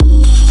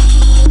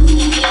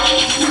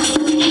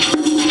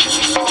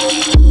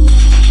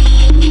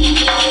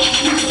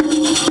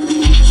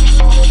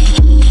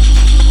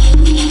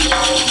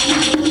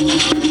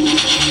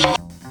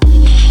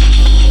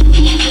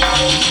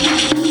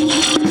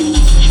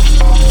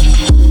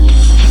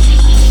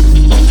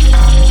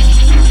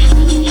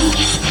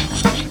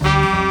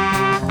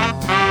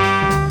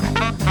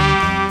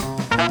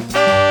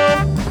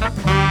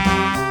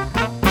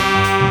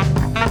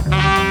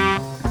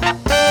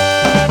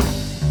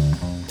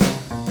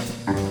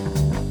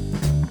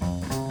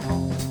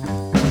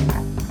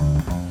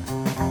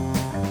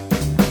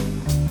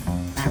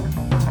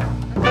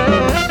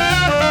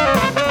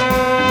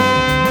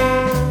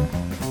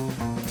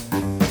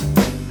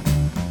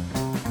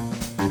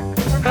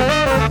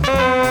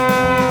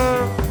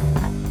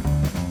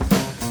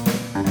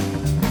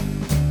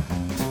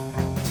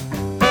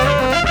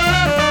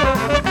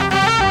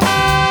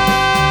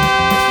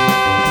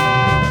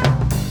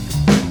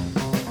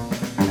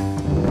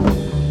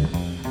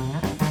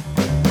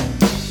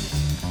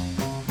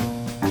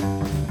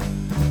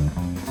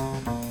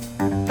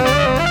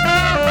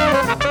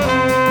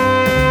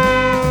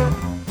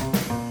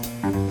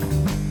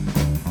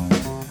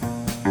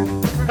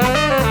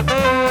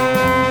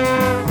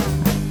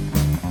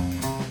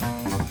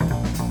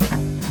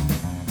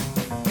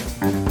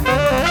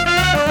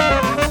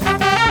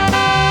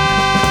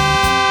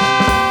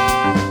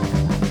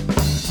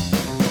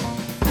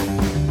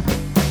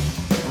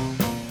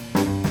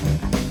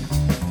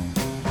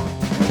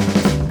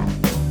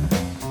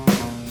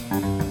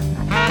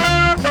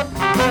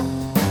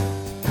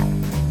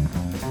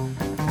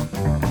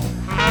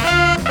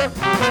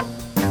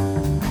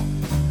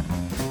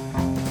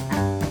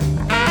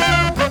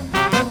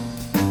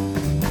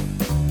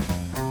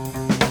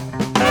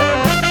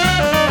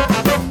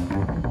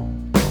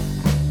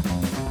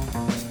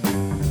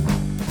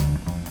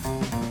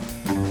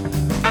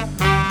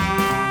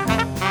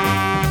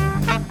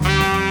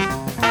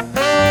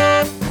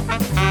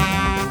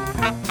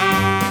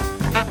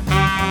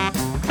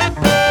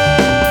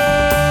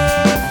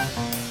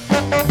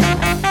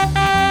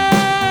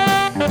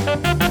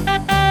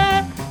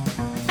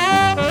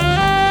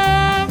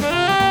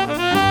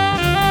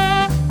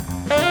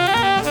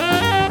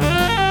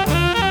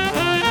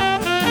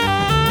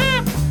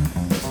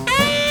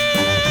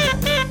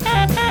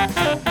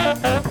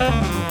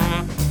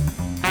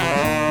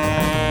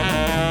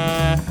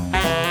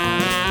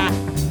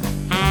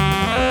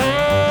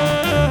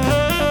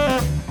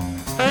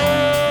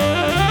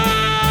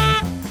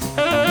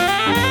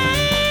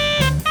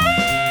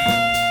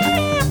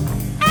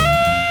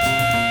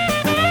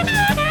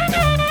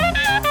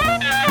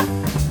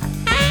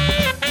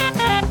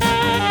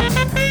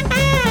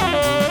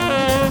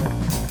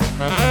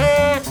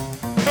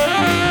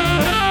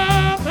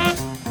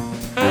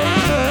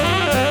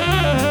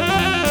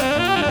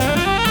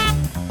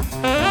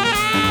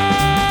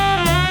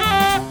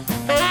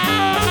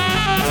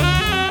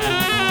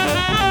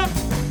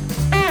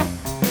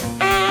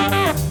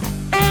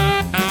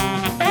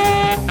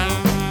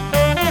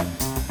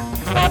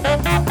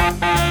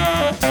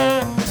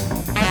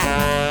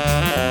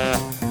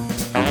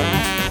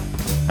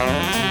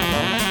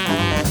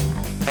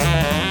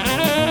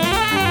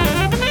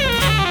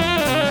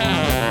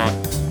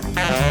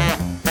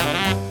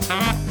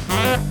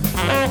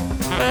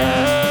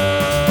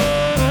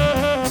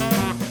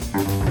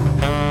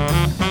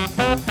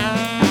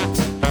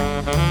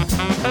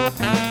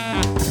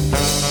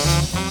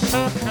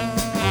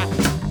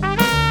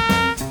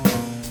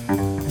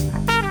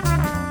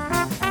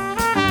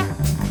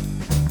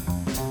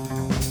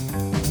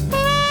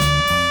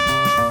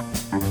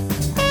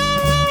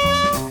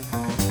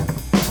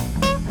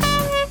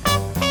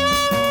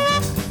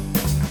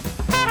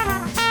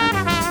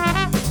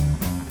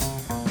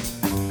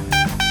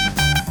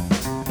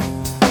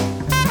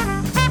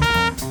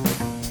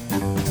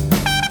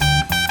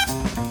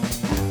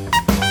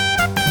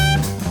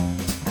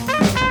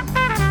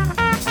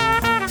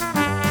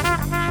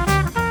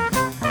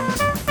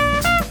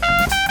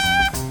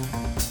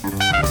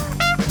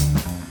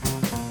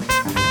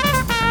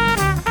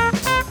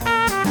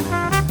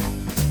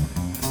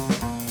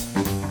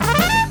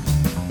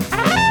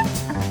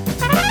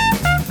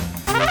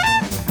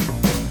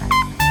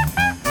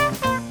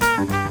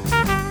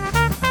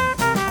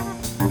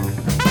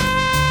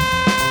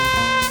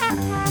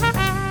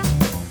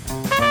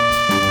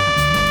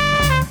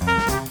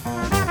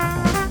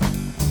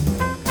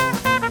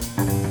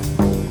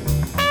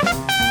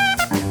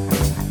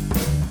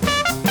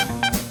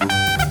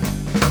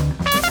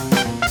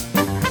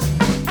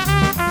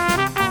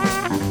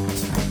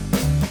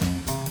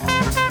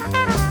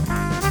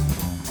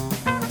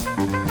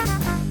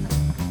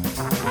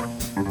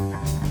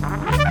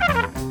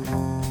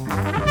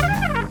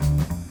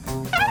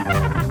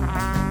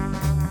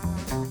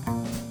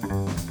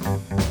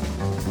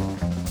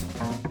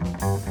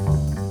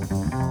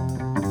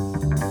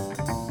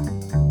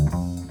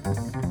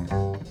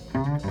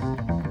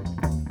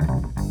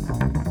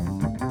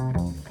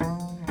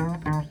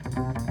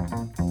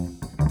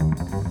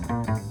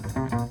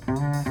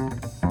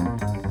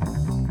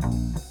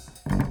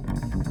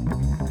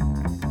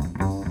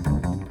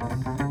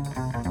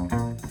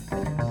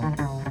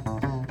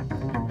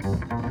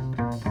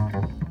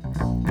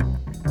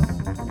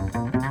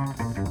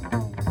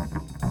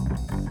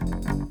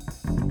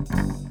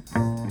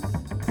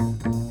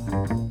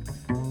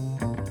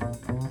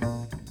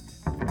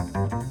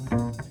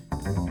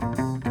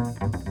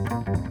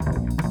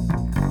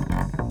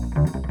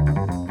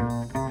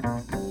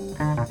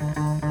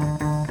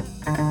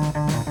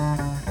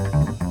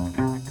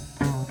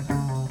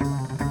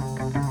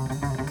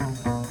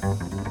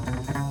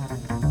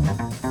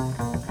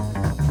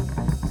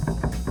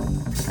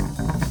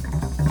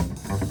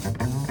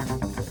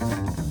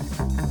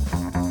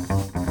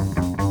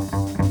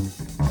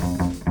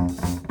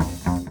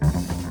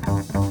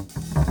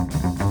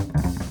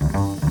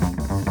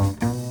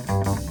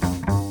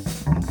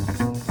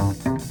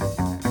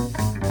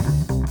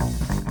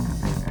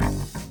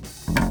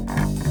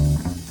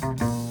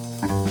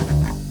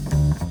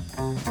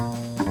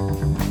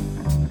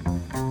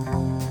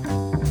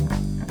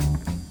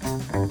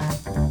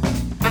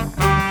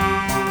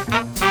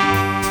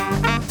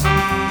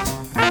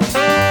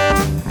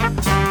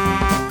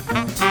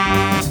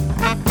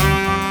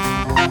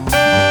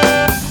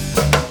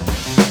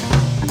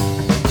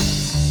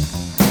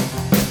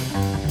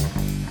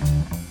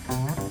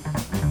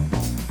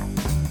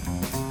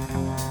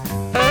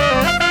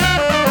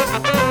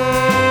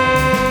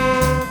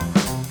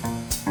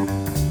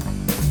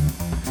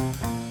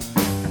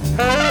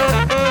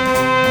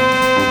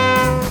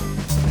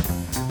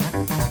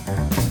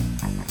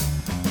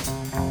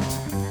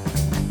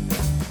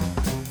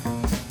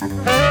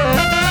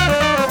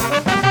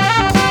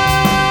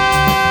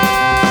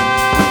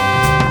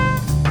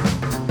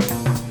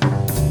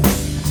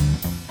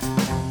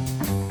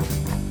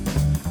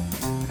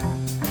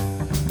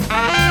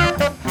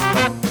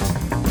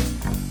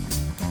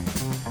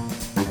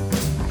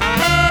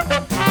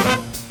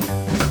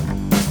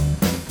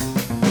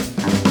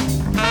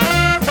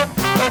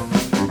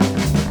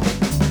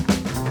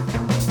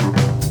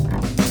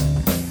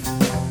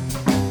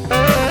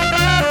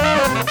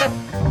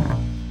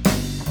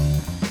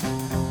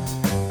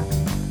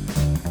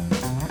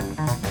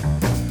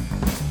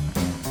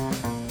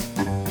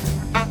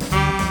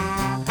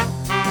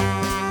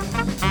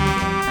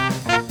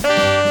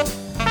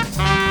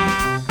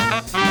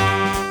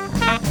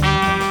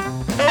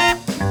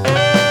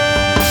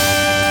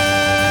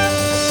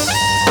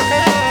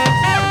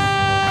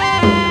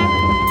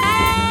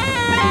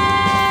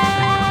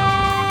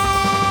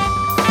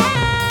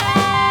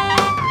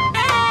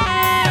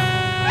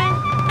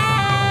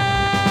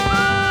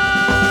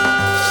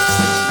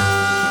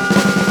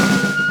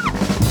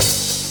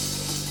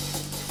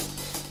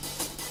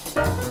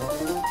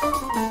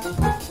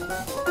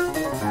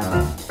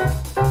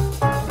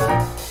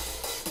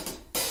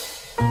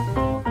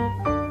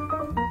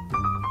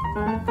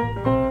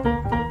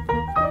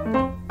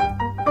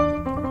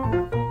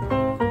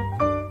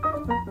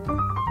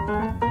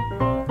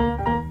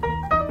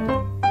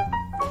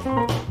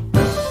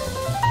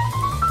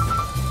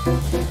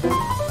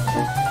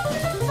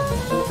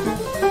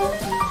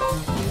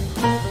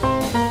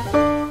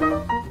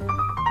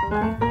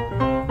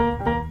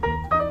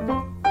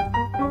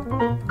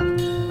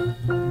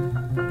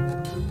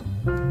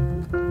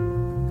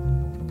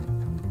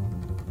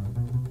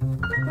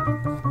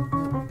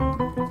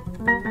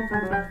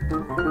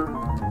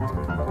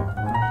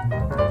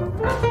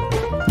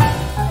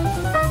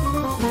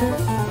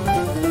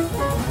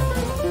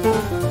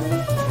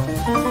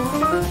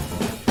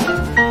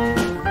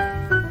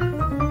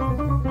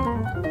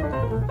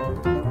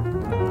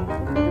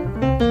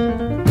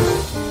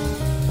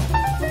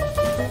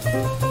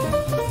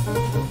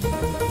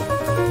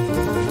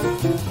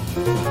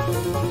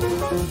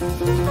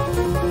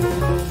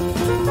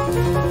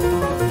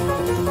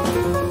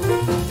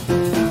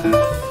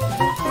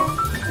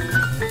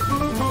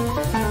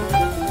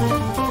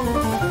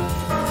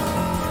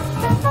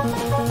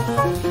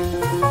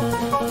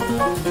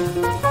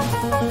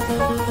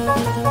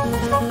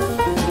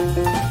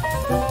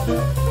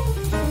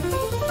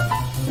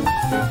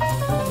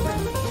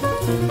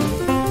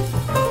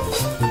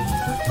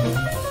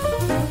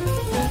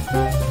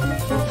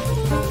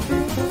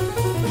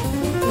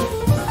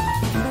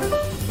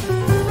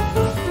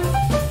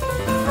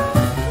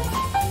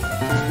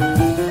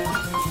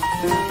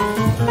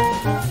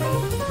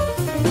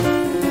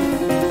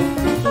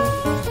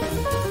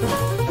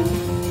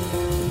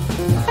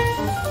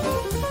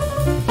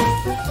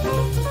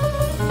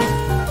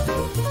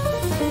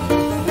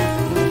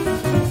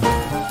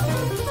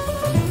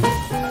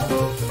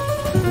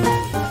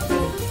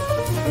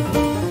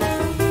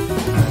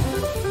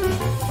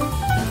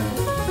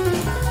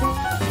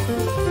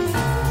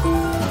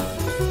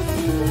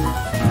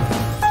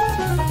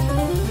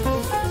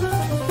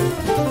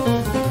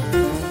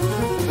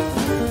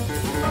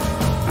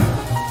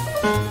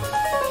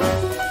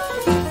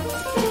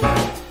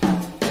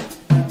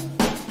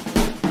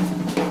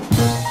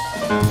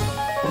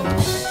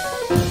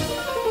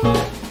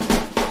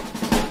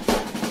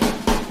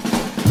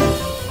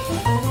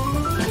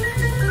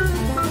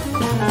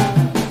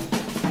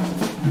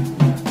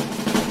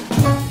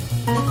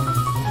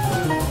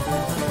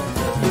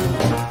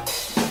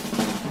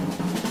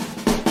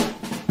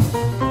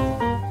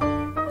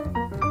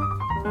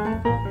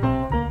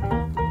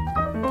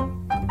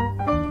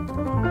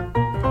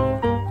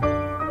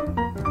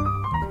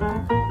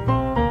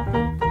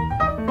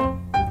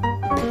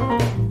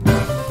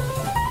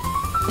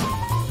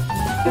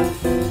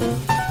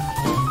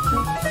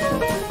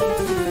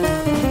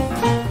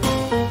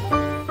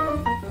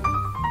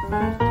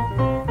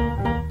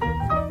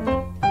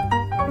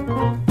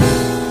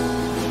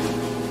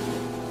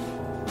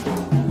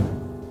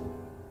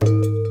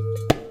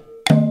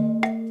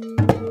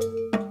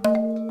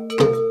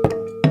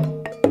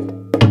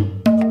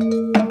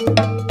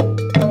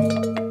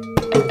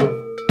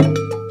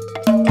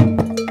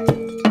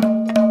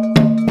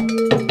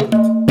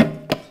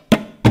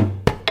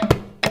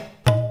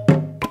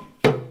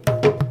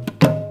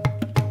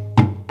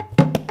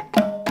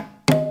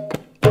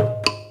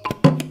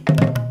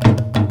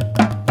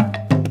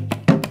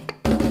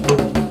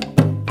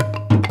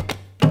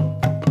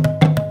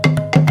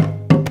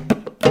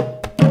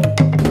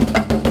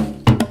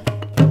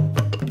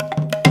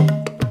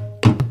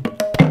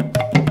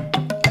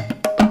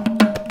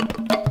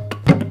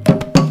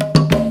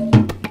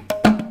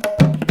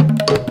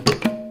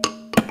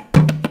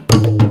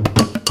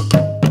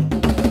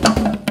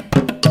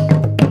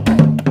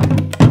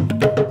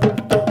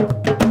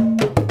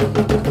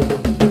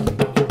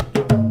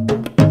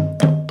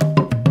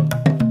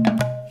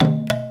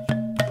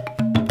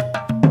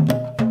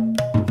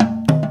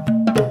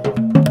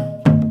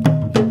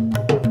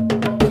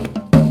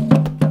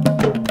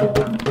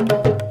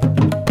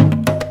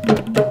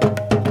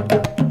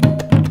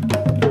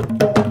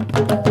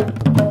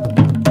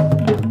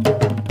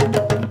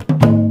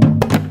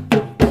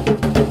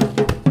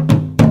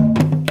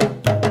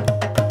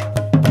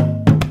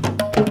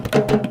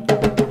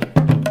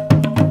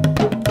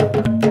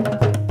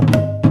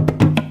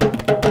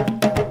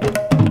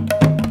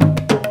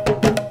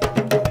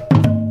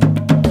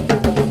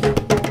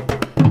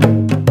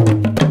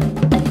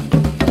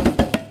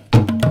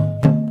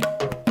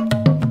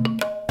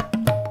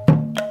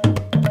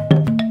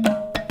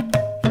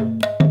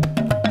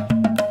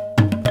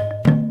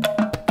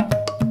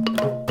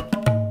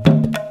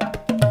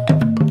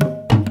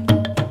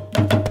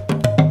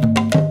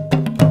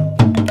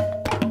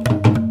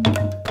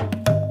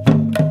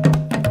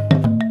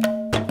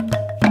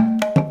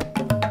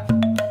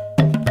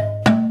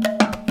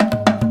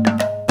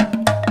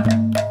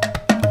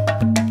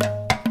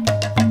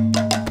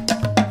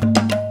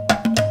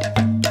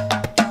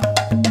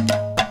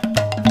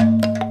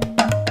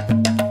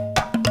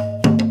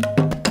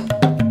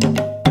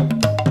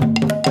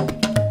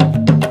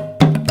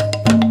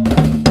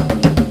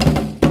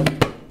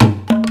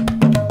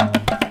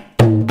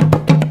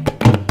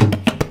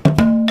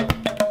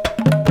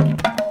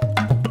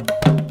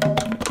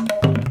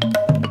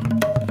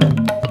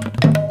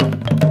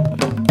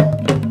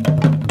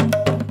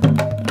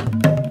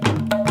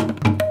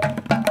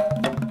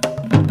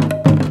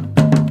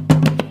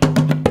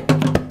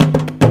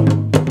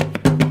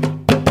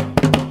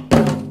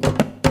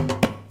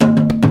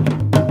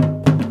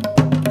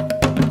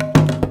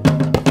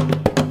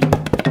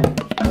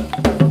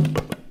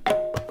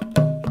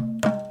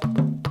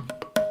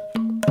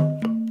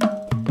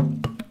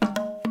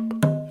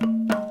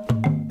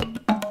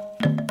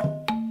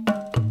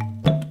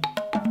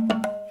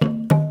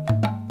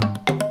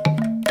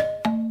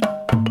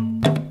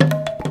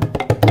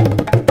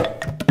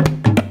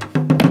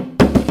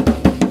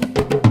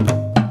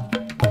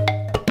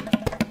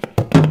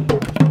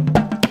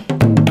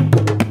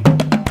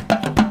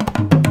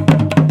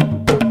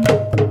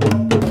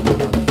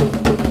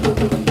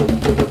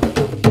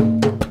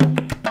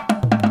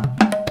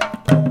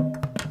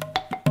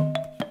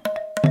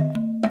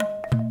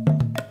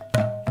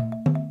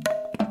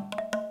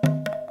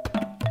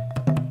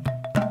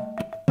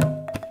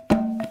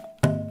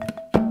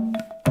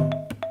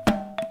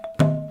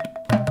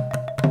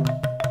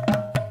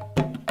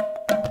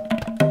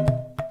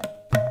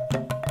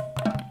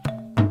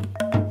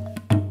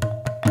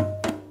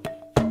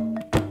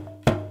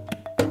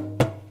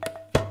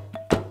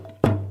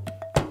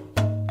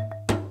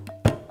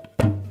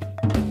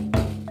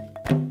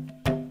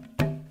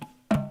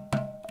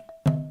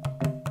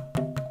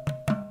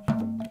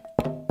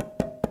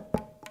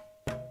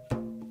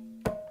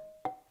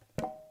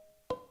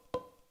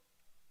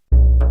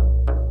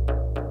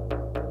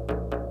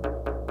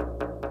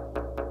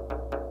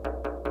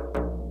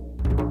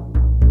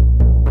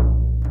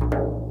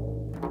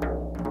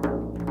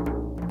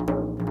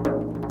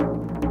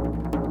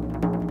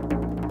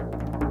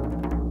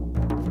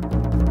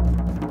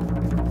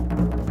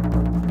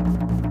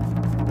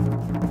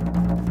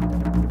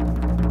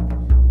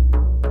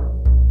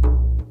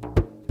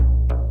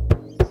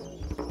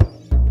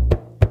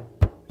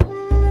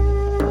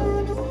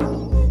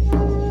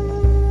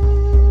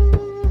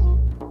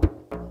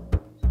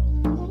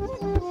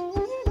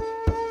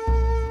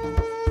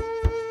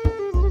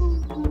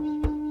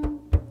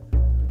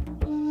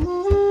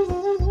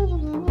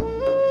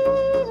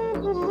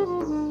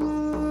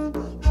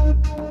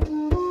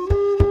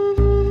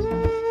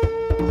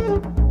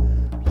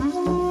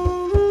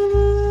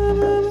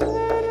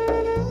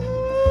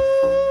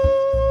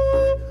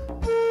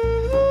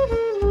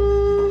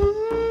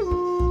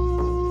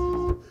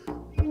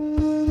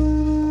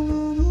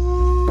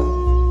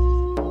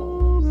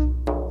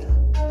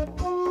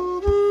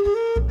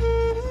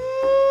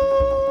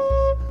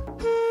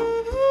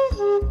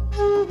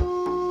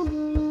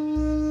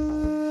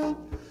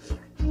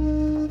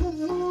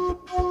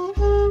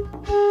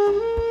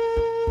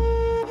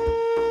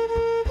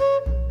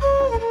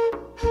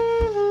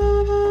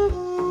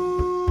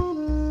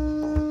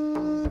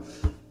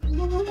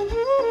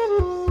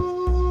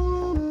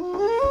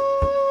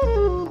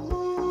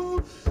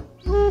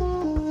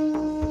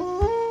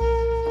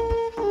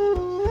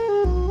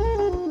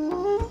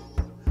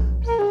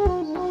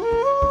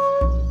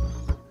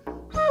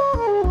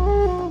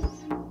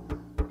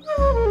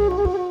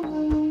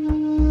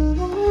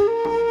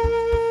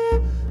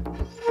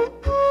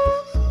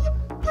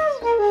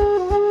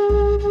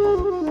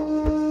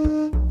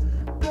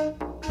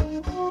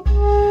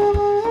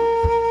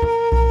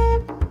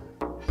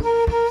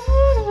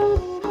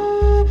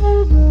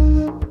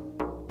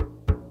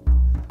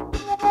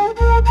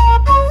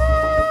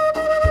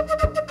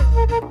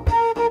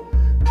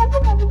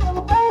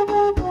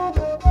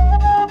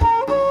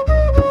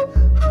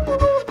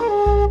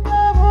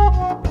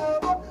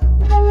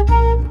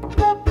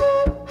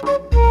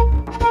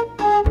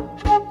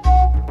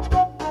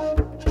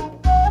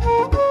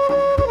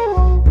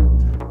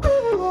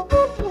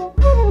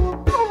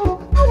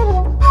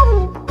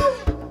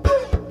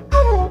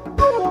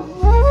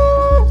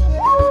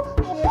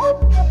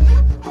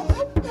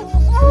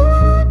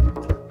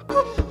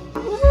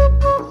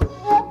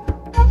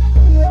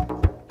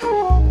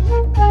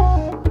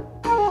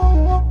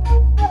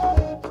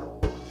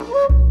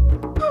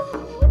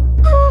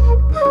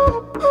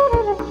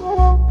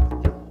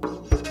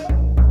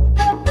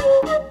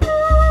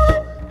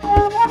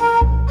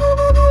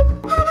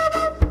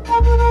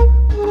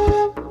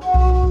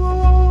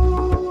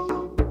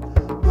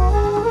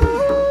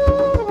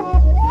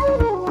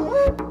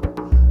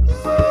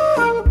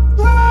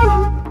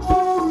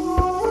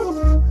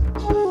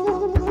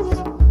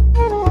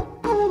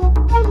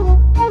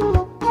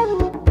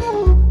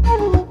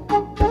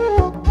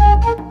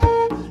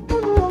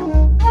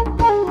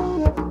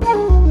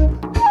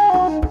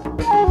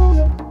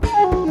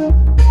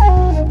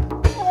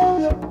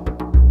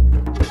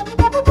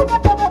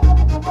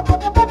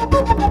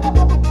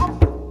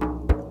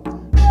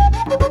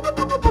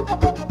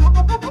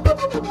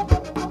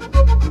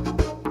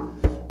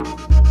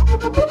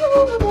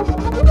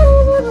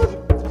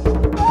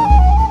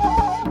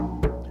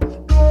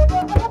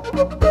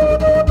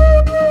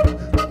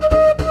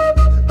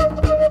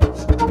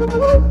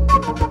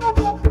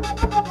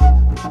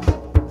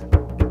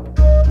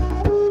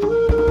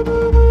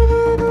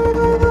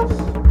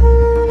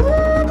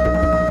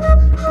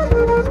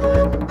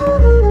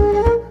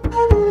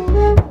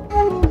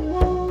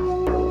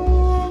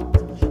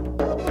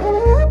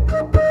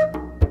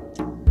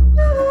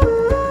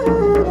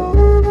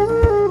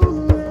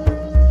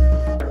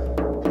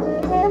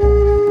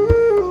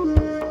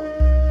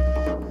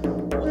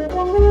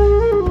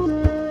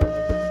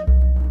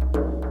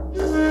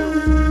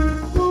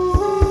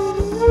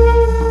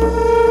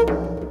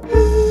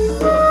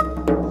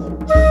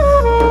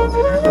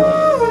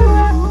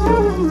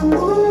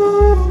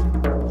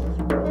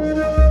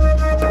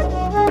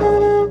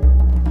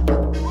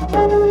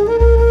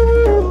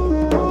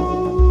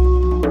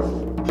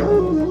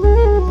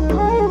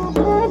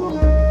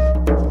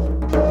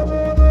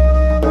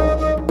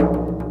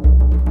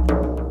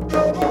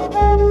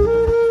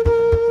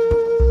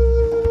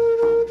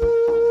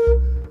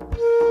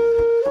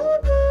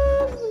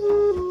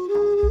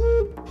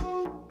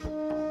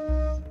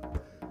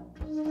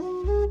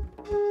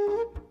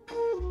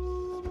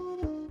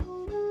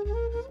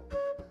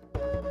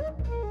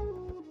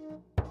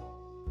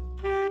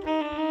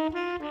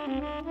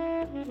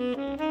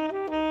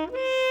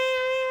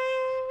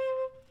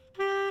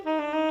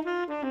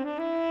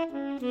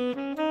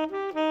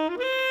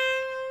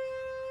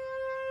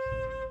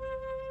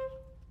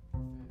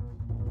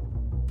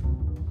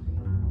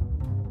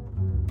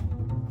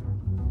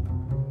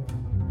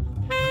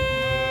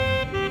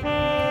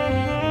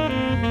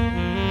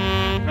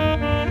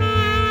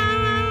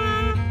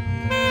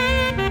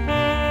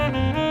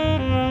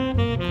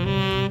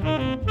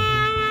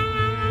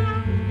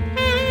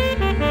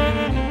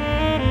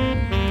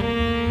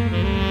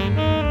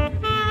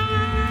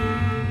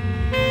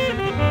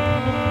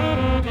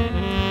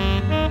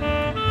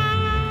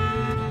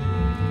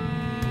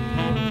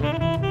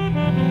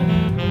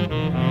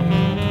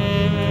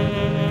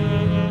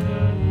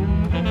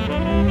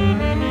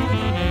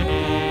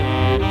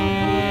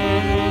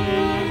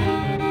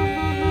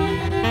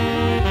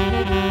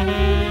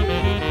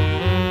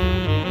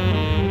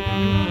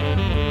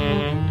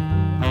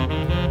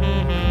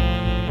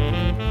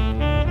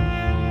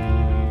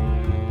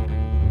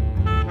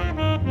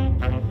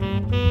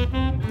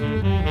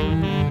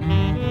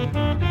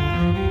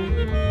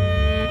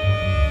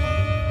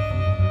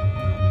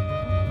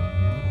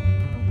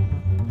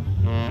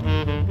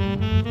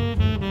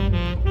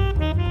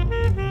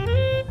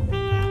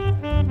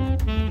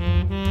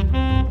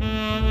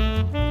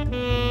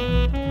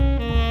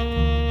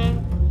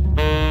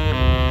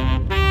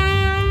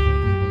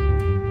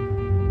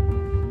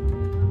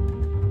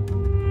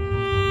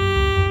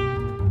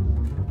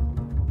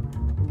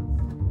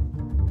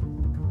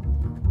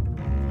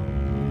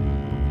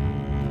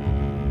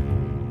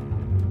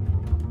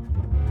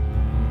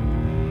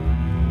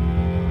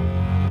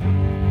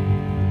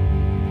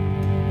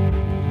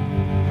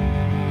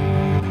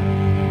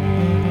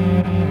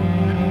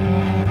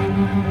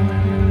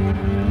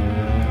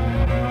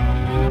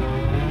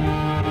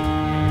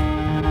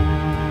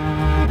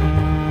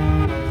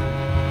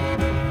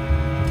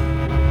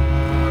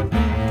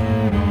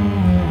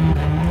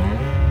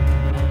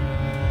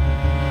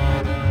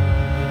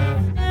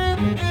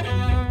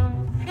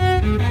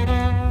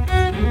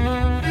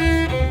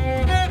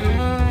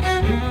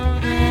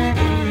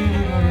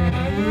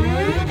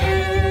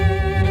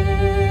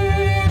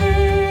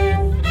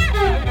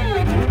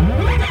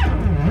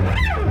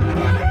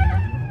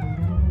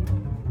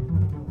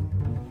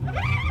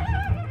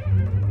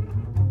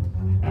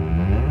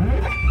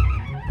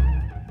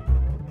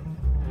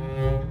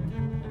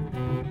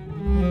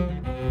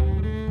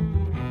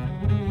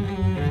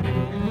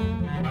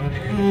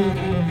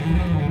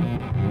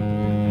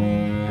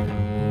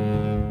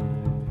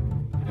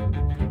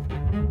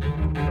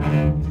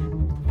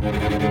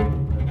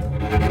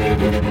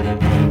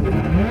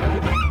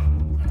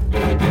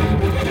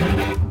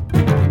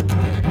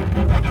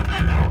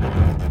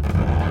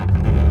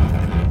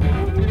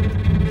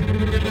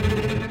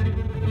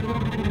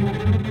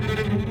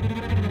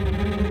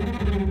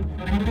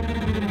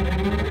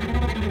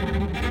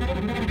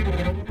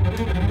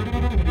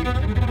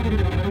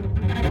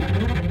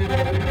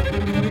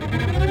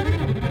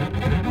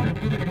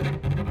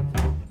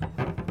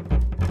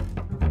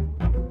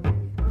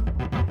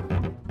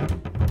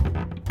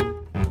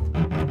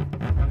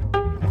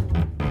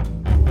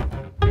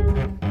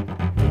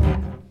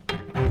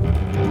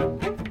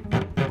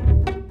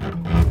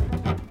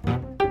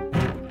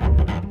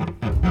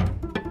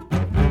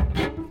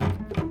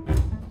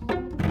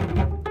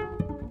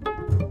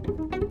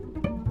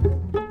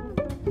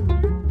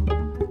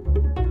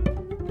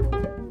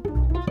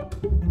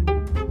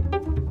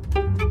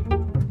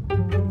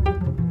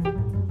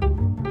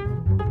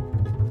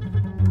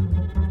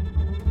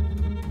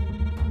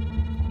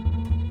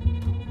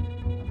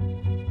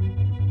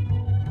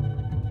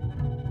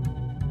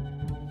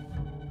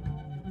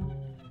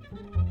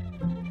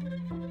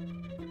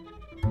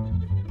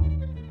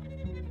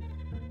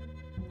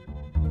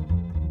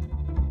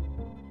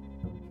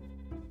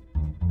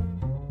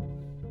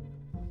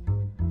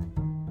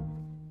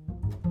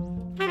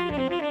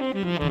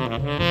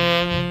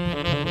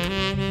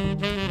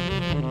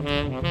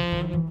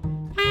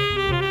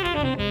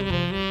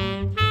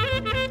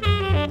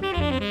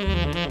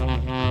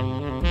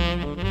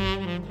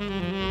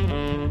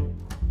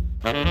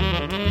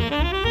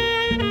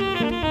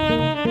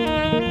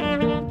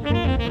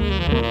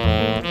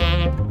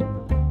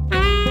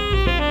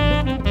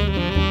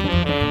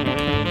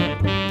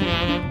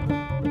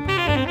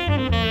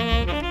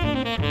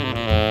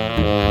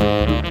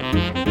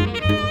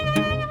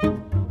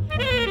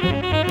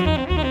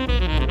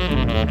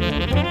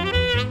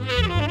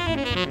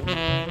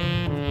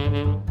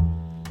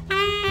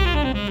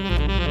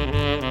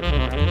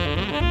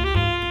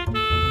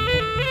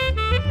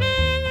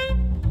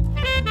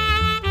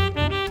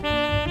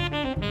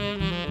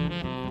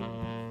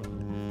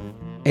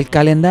El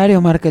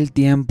calendario marca el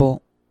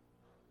tiempo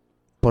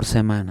por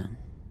semana,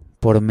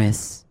 por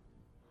mes,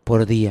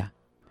 por día.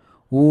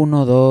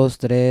 1, 2,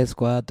 3,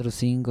 4,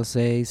 5,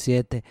 6,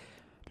 7,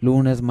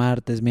 lunes,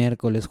 martes,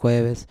 miércoles,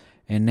 jueves,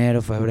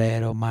 enero,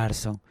 febrero,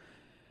 marzo.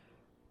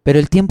 Pero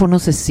el tiempo no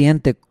se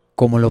siente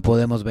como lo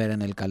podemos ver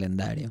en el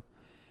calendario.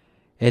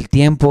 El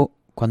tiempo,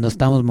 cuando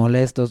estamos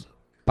molestos,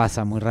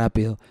 pasa muy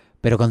rápido,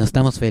 pero cuando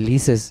estamos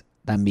felices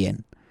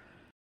también.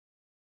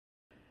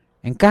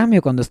 En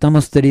cambio, cuando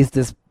estamos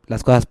tristes,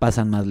 las cosas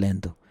pasan más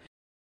lento.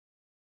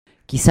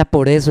 Quizá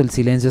por eso el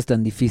silencio es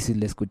tan difícil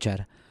de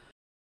escuchar,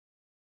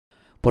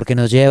 porque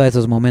nos lleva a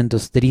esos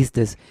momentos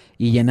tristes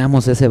y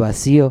llenamos ese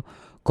vacío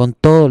con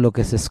todo lo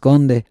que se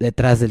esconde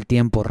detrás del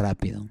tiempo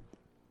rápido.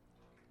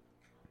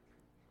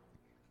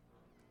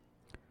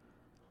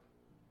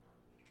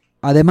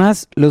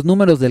 Además, los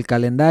números del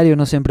calendario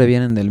no siempre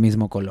vienen del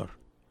mismo color.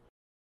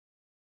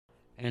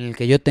 En el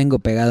que yo tengo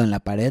pegado en la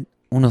pared,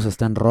 unos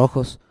están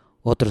rojos,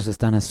 otros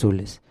están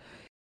azules.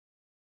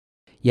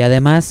 Y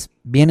además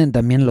vienen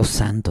también los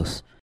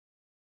santos.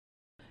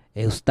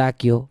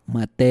 Eustaquio,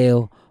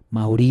 Mateo,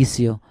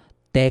 Mauricio,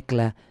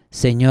 Tecla,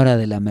 Señora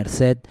de la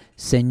Merced,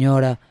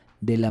 Señora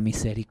de la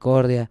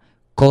Misericordia,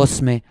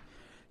 Cosme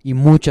y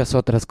muchas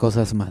otras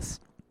cosas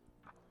más.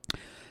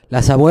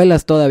 Las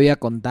abuelas todavía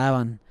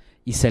contaban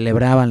y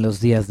celebraban los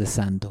días de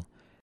santo.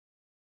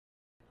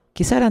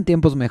 Quizá eran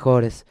tiempos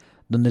mejores,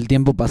 donde el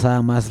tiempo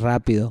pasaba más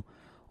rápido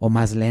o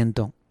más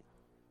lento,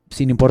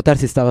 sin importar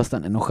si estabas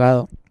tan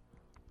enojado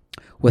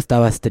o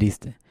estabas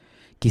triste.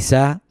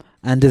 Quizá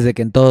antes de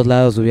que en todos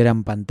lados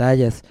hubieran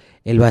pantallas,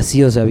 el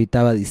vacío se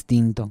habitaba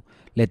distinto,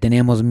 le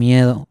teníamos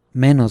miedo,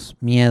 menos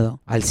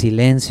miedo al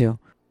silencio,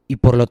 y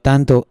por lo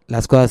tanto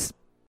las cosas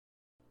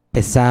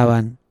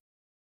pesaban,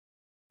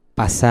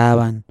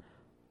 pasaban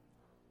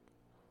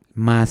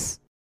más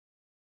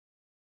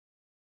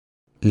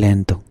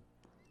lento.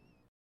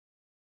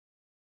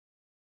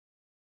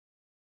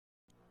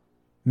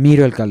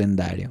 Miro el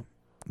calendario.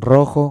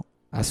 Rojo,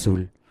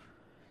 azul.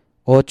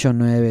 8,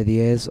 9,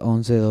 10,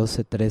 11,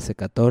 12, 13,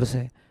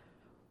 14.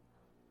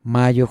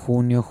 Mayo,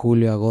 junio,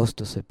 julio,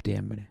 agosto,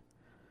 septiembre.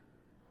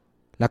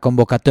 La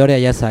convocatoria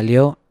ya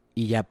salió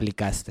y ya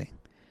aplicaste.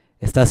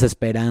 Estás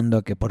esperando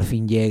a que por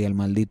fin llegue el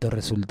maldito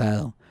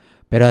resultado.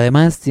 Pero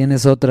además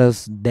tienes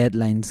otros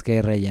deadlines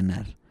que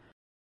rellenar.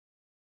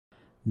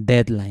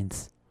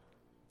 Deadlines.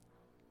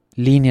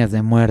 Líneas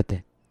de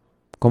muerte.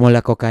 Como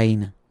la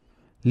cocaína.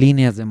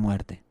 Líneas de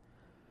muerte.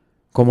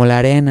 Como la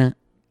arena,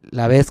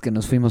 la vez que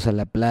nos fuimos a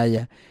la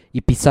playa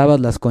y pisabas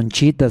las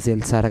conchitas y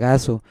el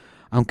sargazo,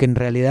 aunque en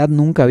realidad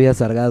nunca había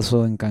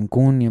sargazo en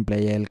Cancún, ni en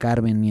Playa del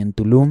Carmen, ni en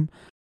Tulum,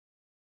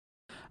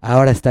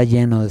 ahora está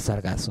lleno de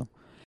sargazo.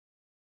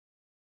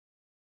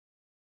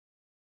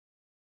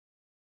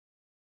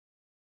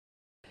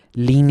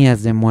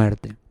 Líneas de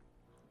muerte.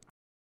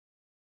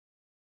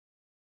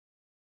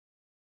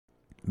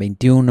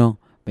 21,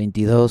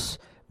 22,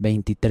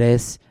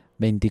 23,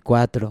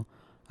 24,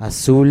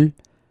 azul,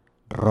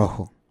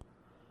 rojo.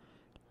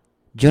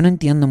 Yo no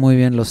entiendo muy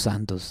bien los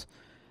santos.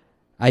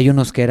 Hay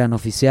unos que eran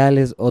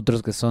oficiales,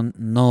 otros que son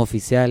no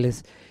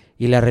oficiales,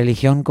 y la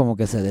religión como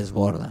que se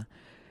desborda.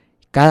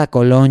 Cada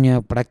colonia,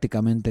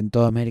 prácticamente en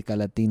toda América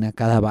Latina,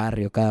 cada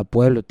barrio, cada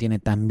pueblo tiene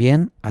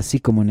también, así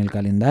como en el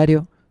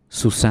calendario,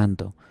 su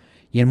santo.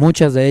 Y en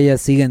muchas de ellas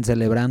siguen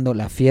celebrando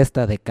la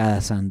fiesta de cada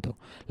santo,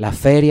 la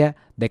feria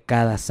de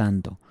cada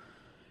santo.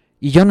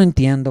 Y yo no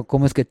entiendo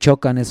cómo es que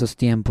chocan esos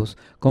tiempos,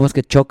 cómo es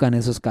que chocan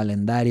esos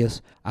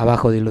calendarios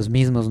abajo de los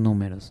mismos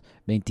números.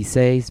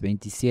 26,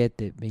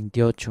 27,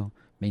 28,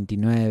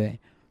 29,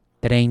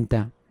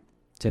 30,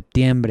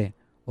 septiembre,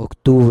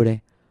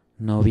 octubre,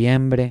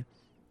 noviembre,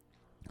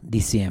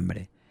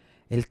 diciembre.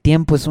 El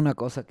tiempo es una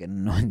cosa que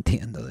no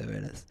entiendo de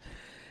veras.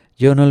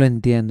 Yo no lo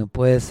entiendo,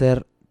 puede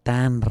ser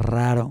tan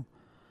raro.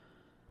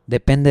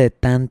 Depende de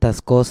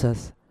tantas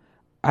cosas.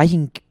 Hay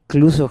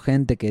incluso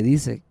gente que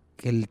dice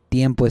que el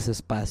tiempo es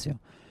espacio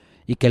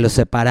y que lo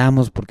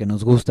separamos porque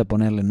nos gusta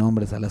ponerle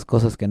nombres a las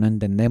cosas que no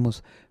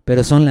entendemos,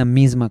 pero son la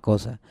misma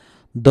cosa,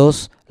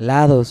 dos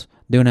lados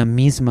de una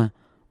misma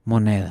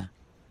moneda.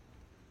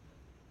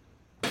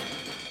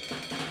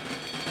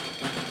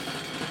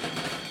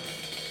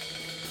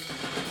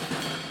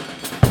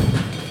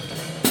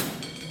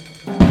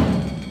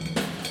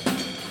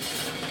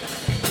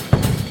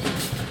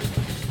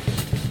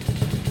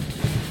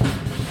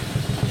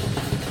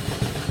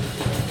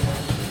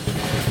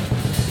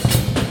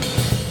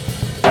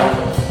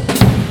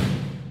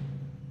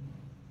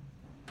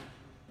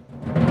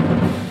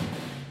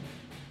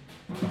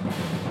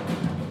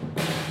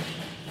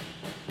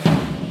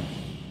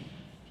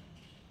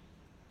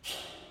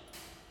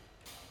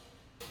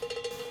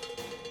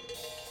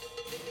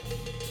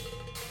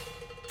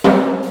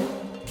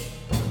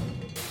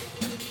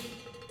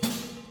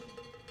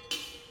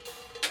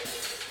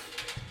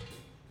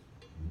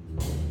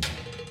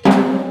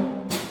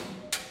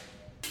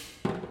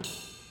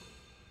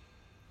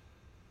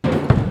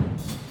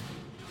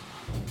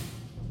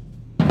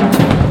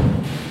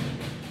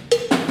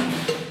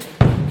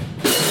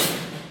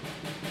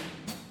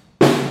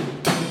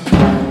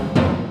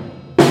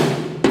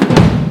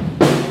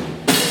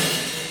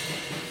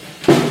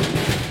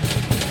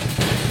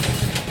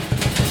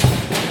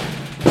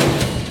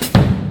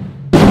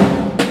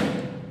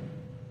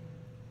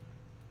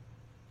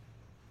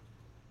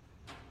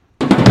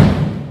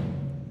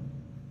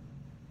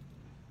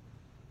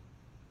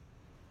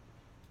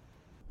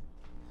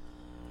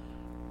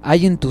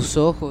 Hay en tus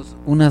ojos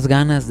unas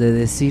ganas de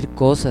decir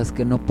cosas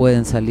que no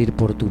pueden salir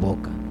por tu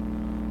boca.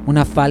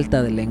 Una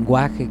falta de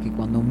lenguaje que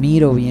cuando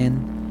miro bien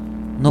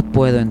no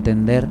puedo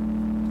entender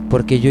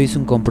porque yo hice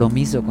un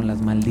compromiso con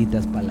las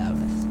malditas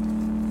palabras.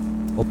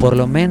 O por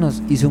lo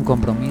menos hice un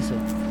compromiso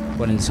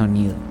con el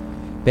sonido.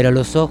 Pero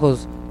los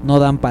ojos no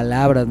dan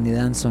palabras ni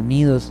dan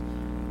sonidos,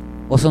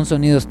 o son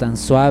sonidos tan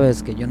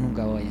suaves que yo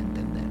nunca voy a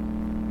entender.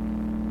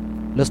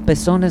 Los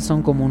pezones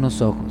son como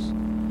unos ojos.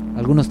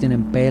 Algunos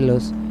tienen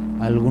pelos,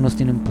 algunos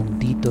tienen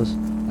puntitos,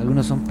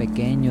 algunos son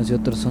pequeños y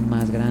otros son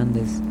más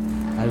grandes.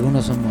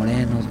 Algunos son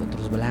morenos,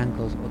 otros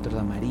blancos, otros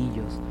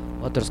amarillos,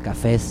 otros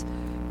cafés.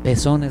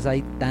 Pezones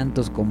hay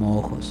tantos como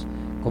ojos,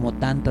 como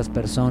tantas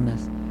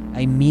personas.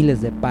 Hay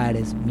miles de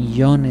pares,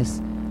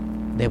 millones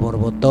de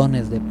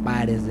borbotones de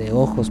pares de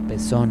ojos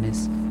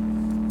pezones.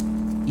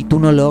 Y tú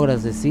no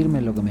logras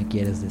decirme lo que me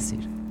quieres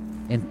decir.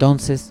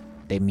 Entonces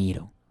te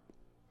miro.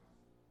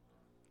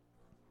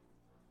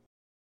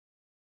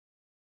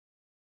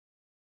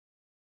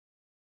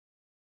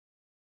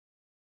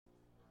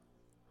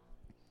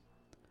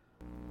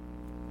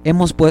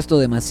 Hemos puesto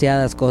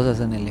demasiadas cosas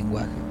en el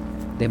lenguaje,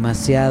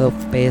 demasiado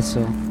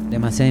peso,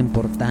 demasiada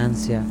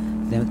importancia,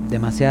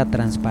 demasiada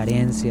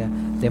transparencia,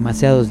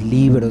 demasiados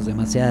libros,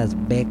 demasiadas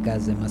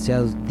becas,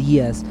 demasiados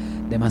días,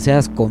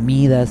 demasiadas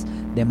comidas,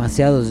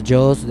 demasiados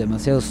yos,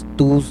 demasiados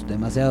tus,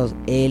 demasiados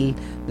él,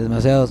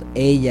 demasiados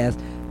ellas,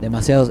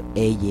 demasiados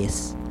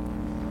ellas.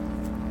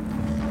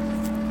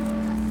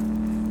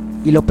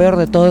 Y lo peor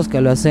de todo es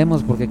que lo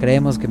hacemos porque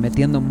creemos que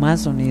metiendo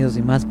más sonidos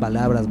y más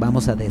palabras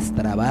vamos a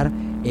destrabar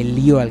el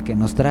lío al que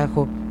nos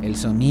trajo el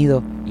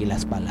sonido y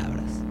las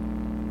palabras.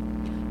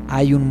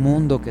 Hay un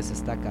mundo que se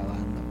está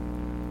acabando.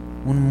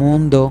 Un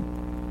mundo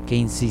que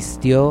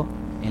insistió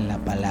en la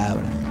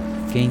palabra,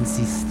 que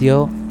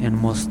insistió en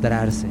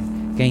mostrarse,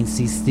 que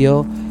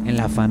insistió en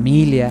la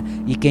familia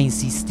y que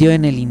insistió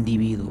en el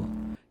individuo.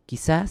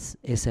 Quizás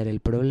ese era el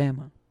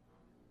problema.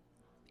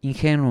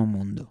 Ingenuo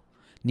mundo.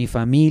 Ni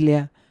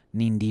familia,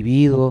 ni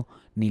individuo,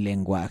 ni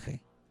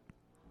lenguaje.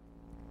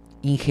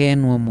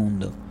 Ingenuo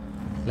mundo.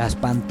 Las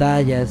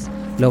pantallas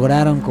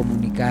lograron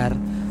comunicar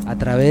a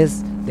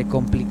través de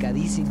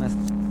complicadísimas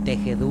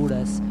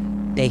tejidoras,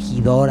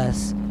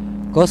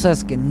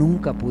 cosas que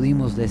nunca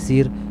pudimos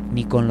decir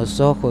ni con los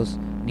ojos,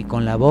 ni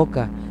con la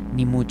boca,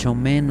 ni mucho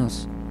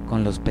menos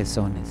con los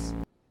pezones.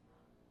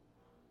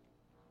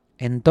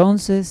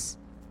 Entonces,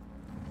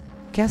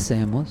 ¿qué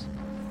hacemos?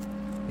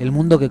 El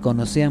mundo que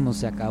conocíamos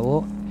se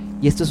acabó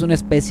y esto es una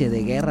especie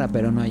de guerra,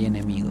 pero no hay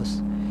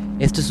enemigos.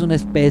 Esto es una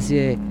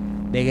especie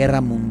de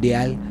guerra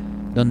mundial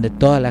donde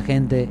toda la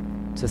gente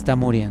se está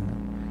muriendo.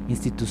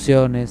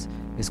 Instituciones,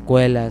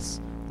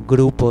 escuelas,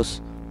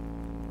 grupos,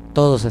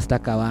 todo se está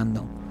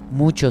acabando,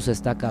 mucho se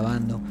está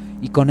acabando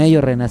y con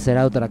ello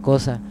renacerá otra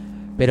cosa,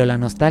 pero la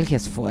nostalgia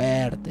es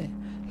fuerte,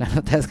 la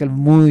nostalgia es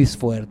muy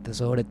fuerte,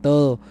 sobre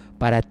todo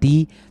para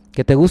ti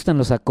que te gustan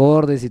los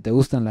acordes y te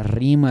gustan las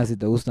rimas y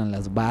te gustan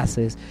las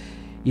bases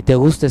y te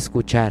gusta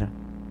escuchar,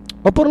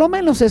 o por lo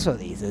menos eso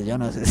dices, yo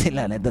no sé si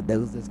la neta te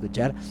gusta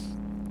escuchar,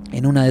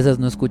 en una de esas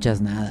no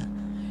escuchas nada,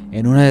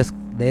 en una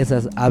de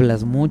esas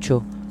hablas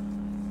mucho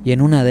y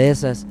en una de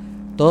esas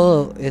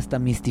toda esta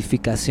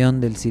mistificación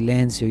del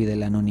silencio y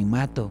del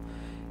anonimato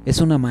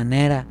es una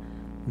manera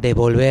de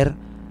volver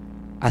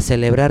a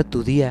celebrar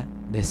tu día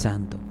de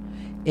santo,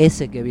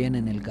 ese que viene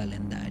en el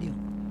calendario.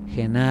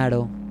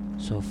 Genaro,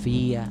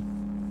 Sofía,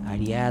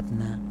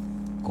 Ariadna,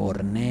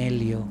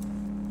 Cornelio,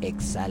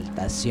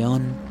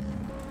 Exaltación,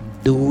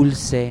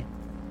 Dulce.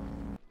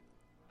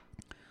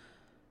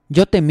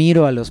 Yo te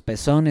miro a los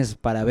pezones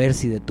para ver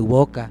si de tu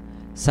boca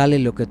sale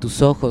lo que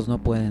tus ojos no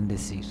pueden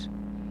decir,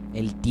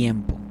 el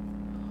tiempo.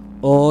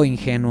 Oh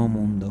ingenuo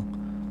mundo,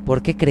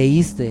 ¿por qué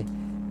creíste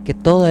que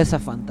toda esa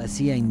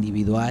fantasía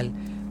individual,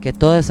 que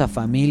toda esa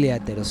familia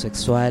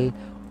heterosexual,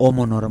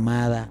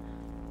 homonormada,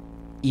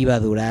 iba a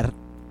durar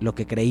lo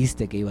que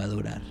creíste que iba a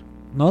durar?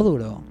 No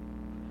duró.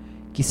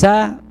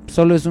 Quizá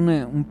solo es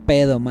un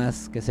pedo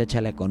más que se echa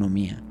a la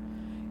economía.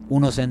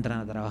 Unos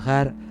entran a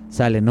trabajar,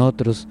 salen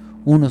otros,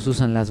 unos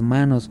usan las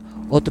manos,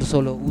 otros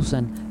solo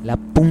usan la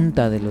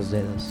punta de los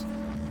dedos.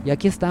 Y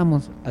aquí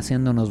estamos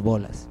haciéndonos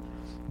bolas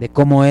de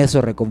cómo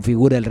eso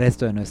reconfigura el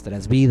resto de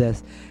nuestras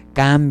vidas,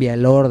 cambia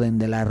el orden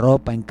de la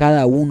ropa en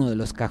cada uno de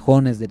los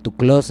cajones de tu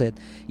closet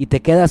y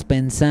te quedas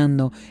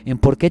pensando en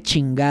por qué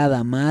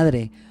chingada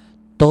madre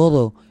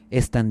todo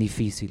es tan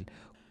difícil.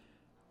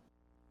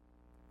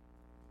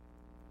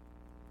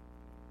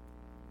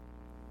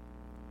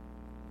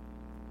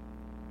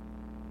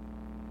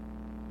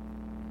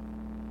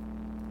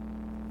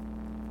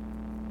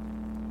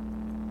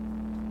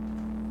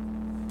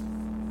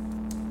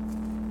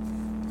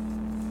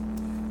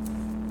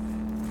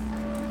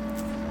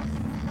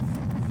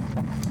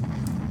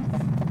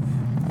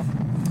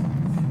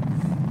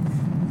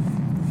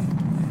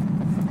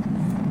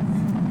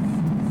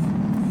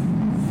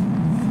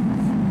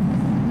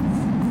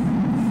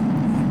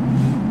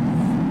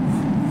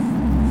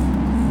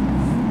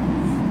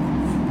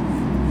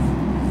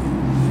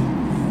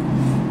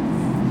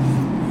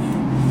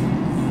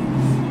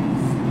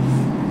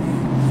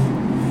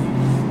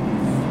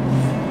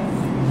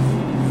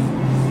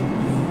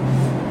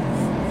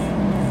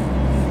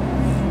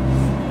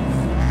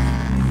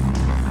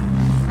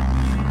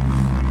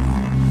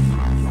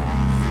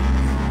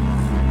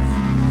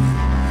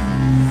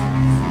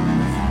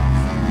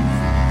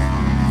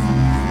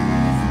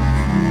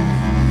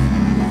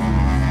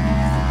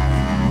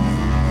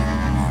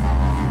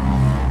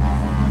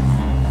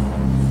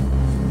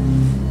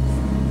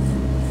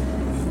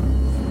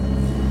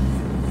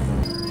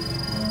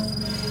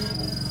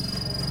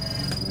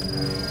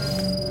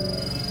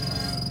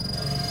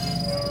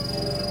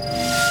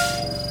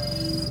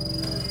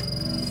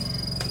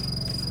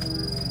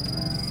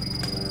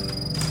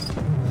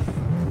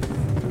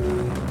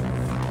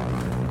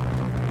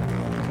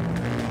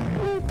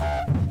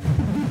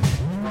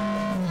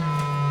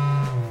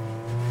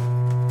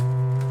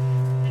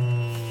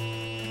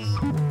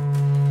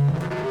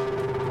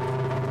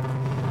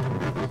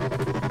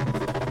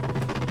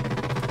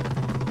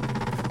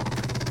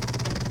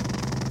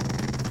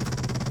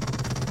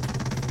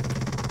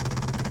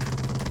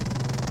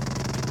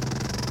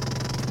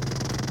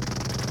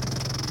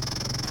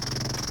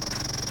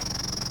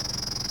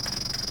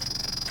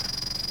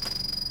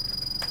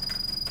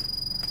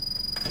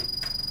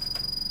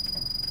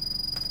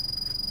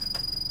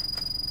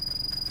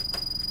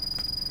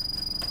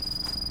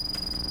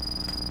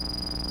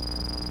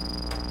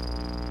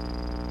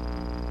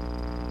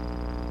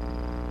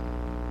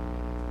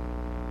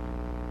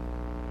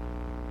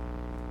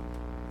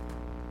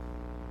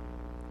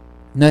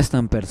 No es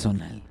tan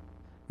personal,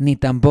 ni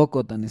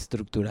tampoco tan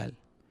estructural.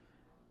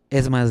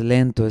 Es más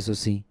lento, eso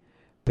sí,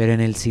 pero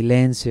en el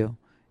silencio,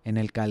 en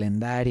el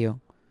calendario,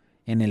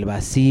 en el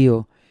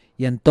vacío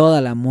y en toda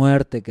la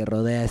muerte que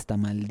rodea esta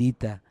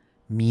maldita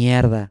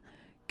mierda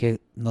que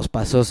nos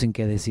pasó sin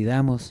que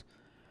decidamos,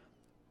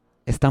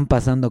 están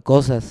pasando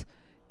cosas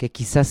que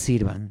quizás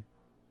sirvan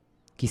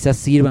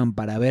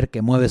para ver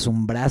que mueves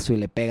un brazo y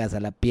le pegas a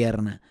la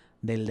pierna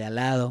del de al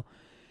lado,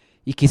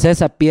 y quizá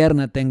esa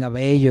pierna tenga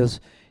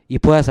vellos y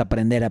puedas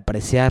aprender a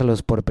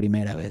apreciarlos por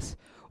primera vez.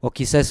 O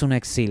quizá es una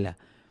axila,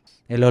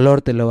 el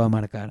olor te lo va a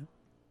marcar.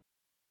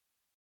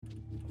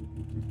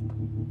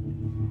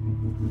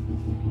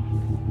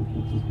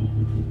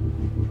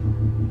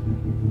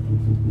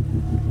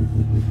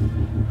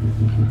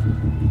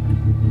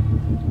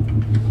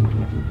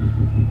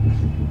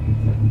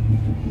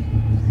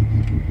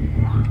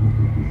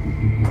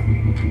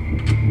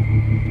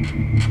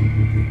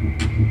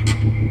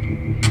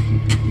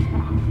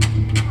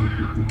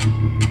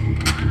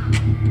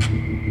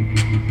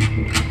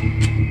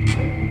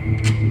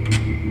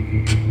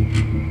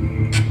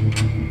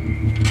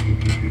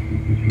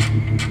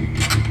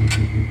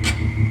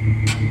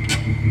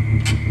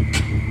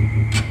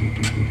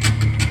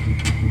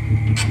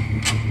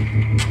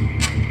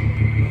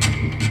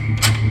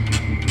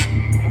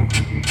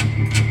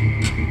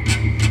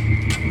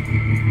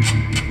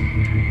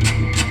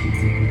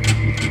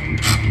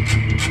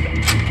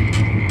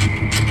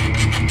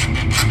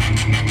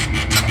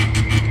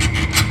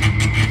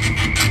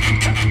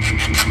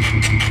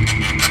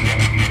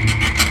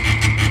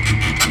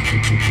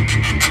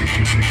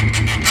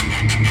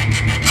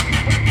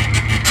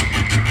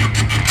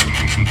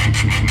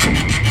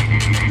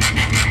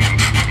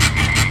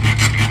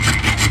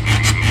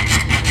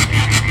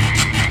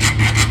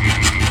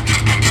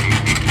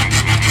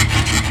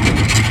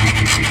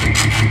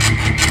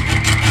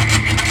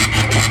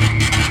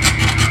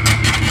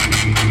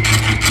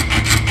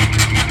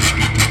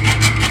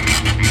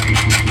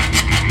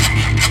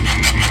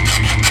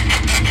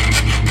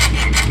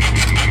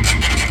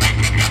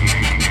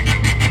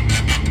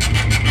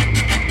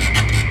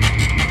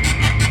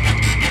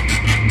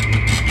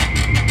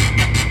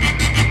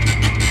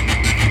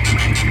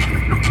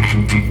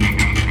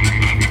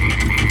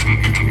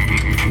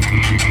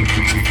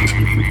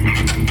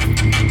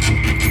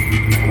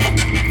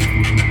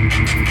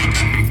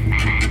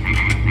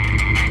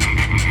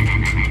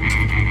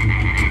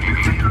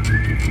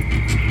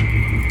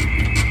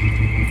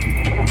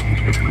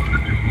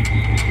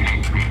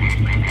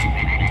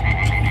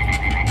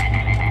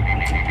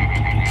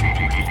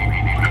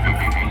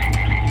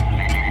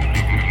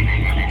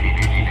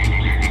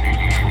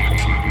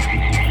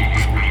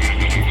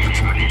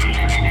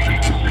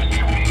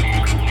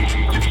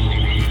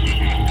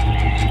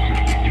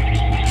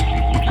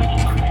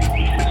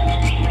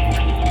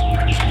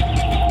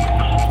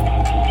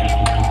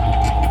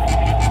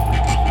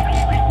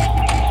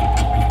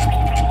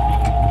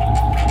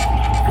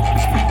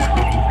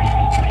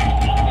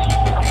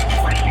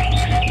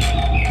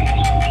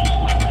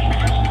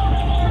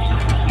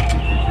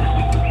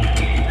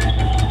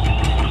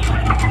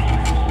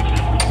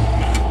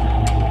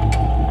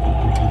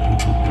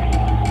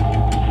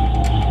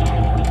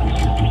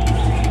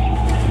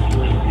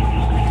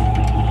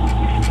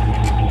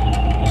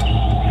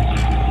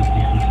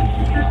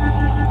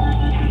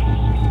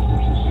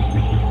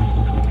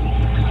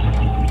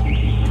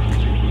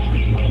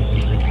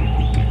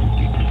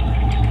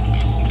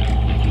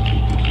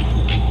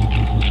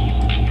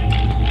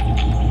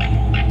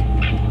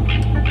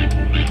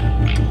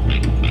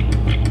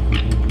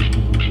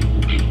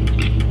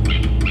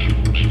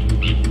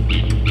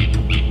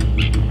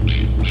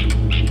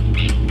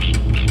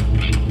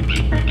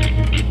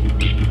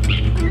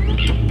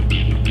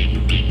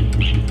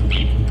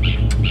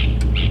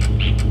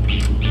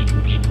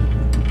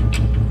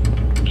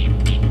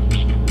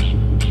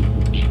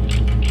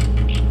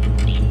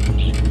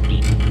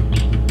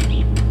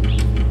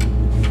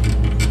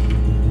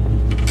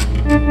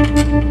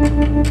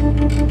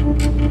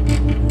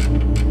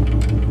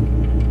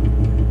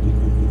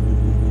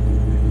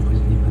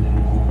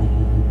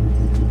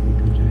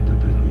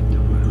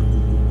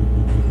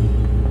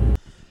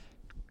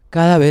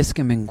 Cada vez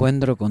que me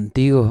encuentro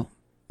contigo,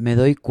 me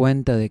doy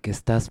cuenta de que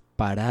estás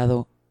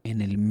parado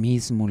en el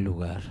mismo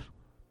lugar.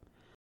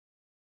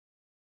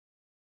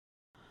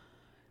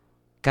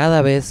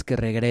 Cada vez que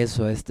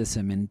regreso a este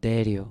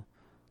cementerio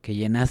que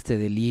llenaste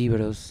de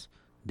libros,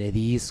 de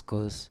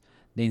discos,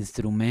 de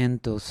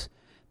instrumentos,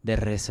 de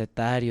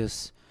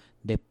recetarios,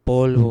 de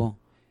polvo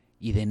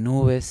y de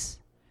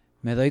nubes,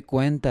 me doy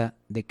cuenta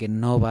de que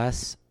no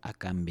vas a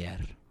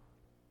cambiar.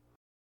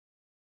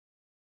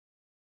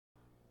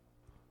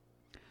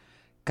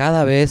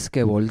 Cada vez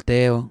que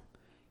volteo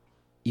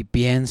y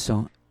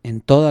pienso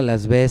en todas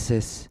las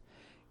veces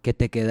que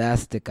te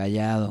quedaste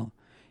callado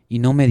y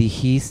no me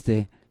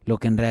dijiste lo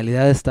que en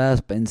realidad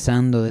estabas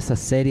pensando de esa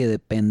serie de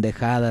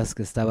pendejadas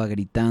que estaba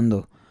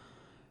gritando,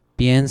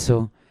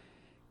 pienso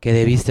que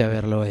debiste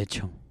haberlo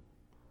hecho.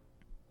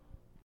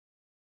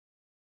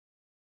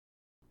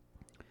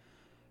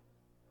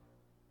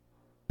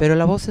 pero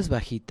la voz es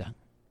bajita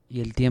y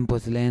el tiempo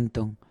es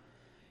lento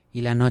y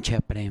la noche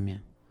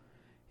apremia.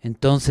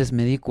 Entonces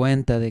me di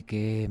cuenta de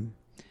que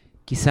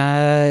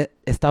quizá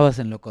estabas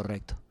en lo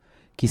correcto.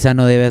 Quizá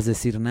no debías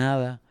decir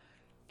nada,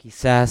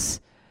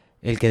 quizás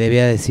el que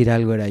debía decir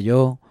algo era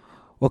yo,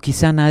 o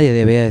quizá nadie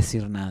debía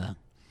decir nada.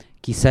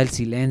 Quizá el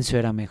silencio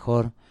era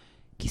mejor,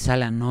 quizá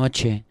la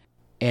noche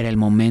era el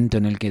momento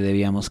en el que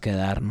debíamos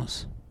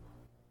quedarnos.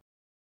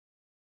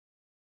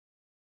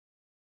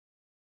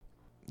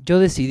 Yo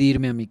decidí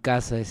irme a mi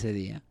casa ese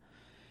día.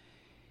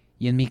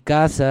 Y en mi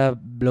casa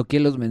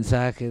bloqueé los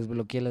mensajes,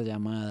 bloqueé las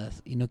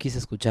llamadas y no quise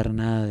escuchar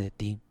nada de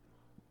ti.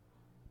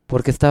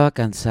 Porque estaba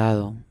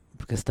cansado,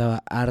 porque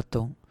estaba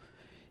harto.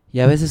 Y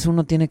a veces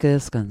uno tiene que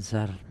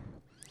descansar.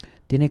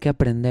 Tiene que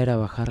aprender a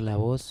bajar la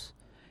voz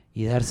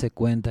y darse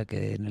cuenta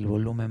que en el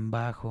volumen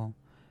bajo,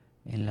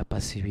 en la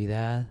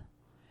pasividad,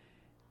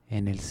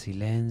 en el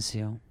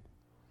silencio,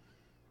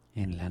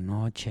 en la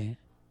noche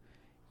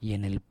y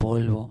en el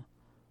polvo,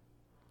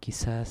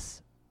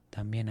 quizás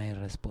también hay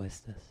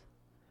respuestas.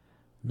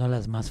 No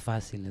las más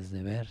fáciles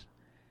de ver,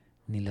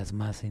 ni las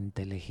más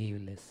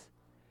inteligibles,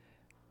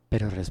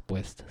 pero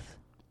respuestas.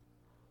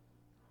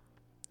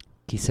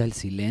 Quizá el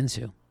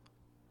silencio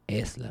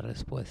es la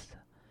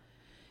respuesta,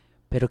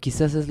 pero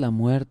quizás es la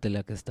muerte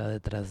la que está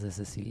detrás de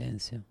ese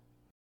silencio.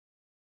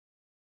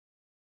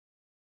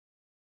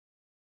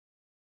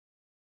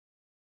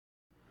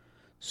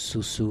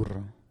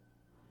 Susurro,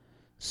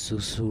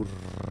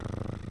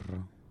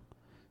 susurro,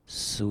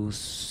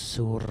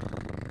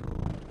 susurro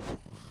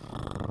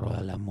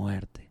a la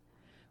muerte.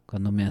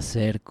 Cuando me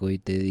acerco y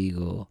te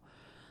digo,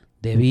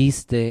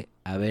 debiste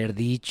haber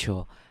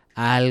dicho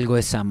algo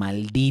esa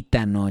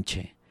maldita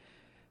noche,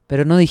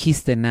 pero no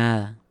dijiste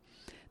nada.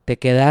 Te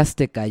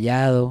quedaste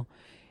callado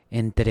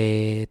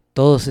entre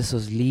todos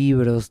esos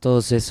libros,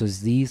 todos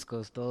esos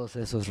discos, todos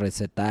esos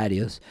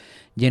recetarios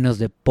llenos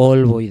de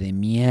polvo y de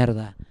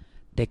mierda.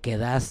 Te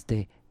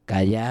quedaste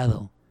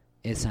callado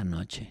esa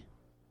noche.